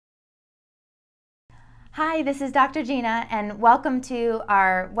Hi, this is Dr. Gina, and welcome to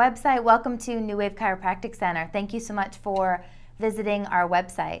our website. Welcome to Wave Chiropractic Center. Thank you so much for visiting our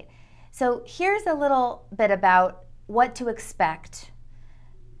website. So here's a little bit about what to expect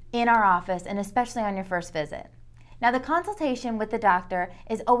in our office, and especially on your first visit. Now, the consultation with the doctor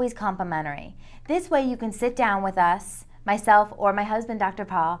is always complimentary. This way you can sit down with us, myself or my husband, Dr.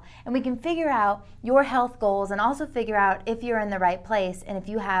 Paul, and we can figure out your health goals and also figure out if you're in the right place and if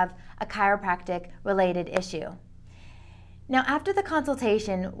you have a chiropractic related issue. Now, after the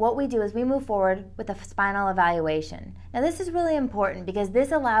consultation, what we do is we move forward with a spinal evaluation. Now, this is really important because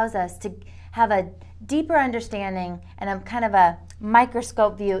this allows us to have a deeper understanding and a kind of a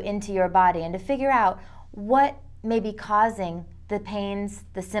microscope view into your body and to figure out what may be causing the pains,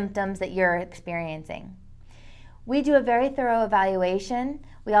 the symptoms that you're experiencing. We do a very thorough evaluation.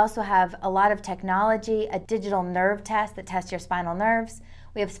 We also have a lot of technology, a digital nerve test that tests your spinal nerves.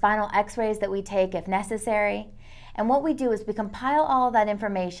 We have spinal x-rays that we take if necessary. And what we do is we compile all of that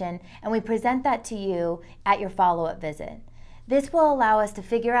information and we present that to you at your follow-up visit. This will allow us to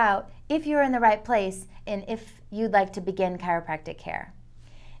figure out if you're in the right place and if you'd like to begin chiropractic care.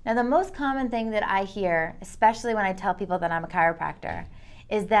 Now, the most common thing that I hear, especially when I tell people that I'm a chiropractor,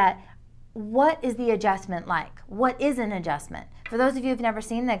 is that what is the adjustment like? What is an adjustment? For those of you who've never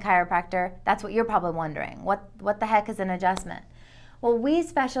seen the chiropractor, that's what you're probably wondering. What the heck is an adjustment? Well, we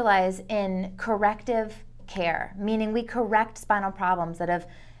specialize in corrective care, meaning we correct spinal problems that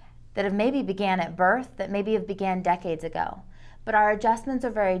have maybe began at birth, that maybe have began decades ago. But our adjustments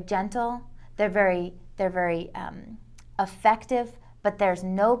are very gentle, they're very effective, but there's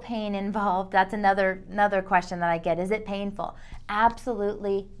no pain involved. That's another question that I get. Is it painful?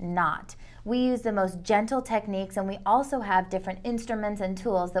 Absolutely not. We use the most gentle techniques, and we also have different instruments and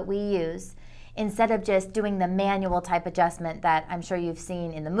tools that we use instead of just doing the manual type adjustment that I'm sure you've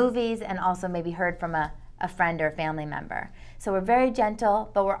seen in the movies and also maybe heard from a friend or a family member. So we're very gentle,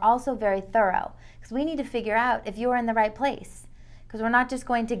 but we're also very thorough because we need to figure out if you're in the right place, because we're not just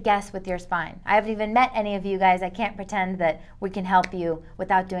going to guess with your spine. I haven't even met any of you guys. I can't pretend that we can help you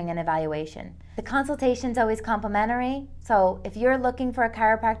without doing an evaluation. The consultation's always complimentary, so if you're looking for a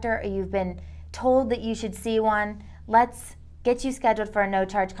chiropractor or you've been told that you should see one, let's get you scheduled for a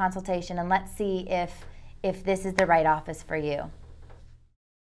no-charge consultation and let's see if this is the right office for you.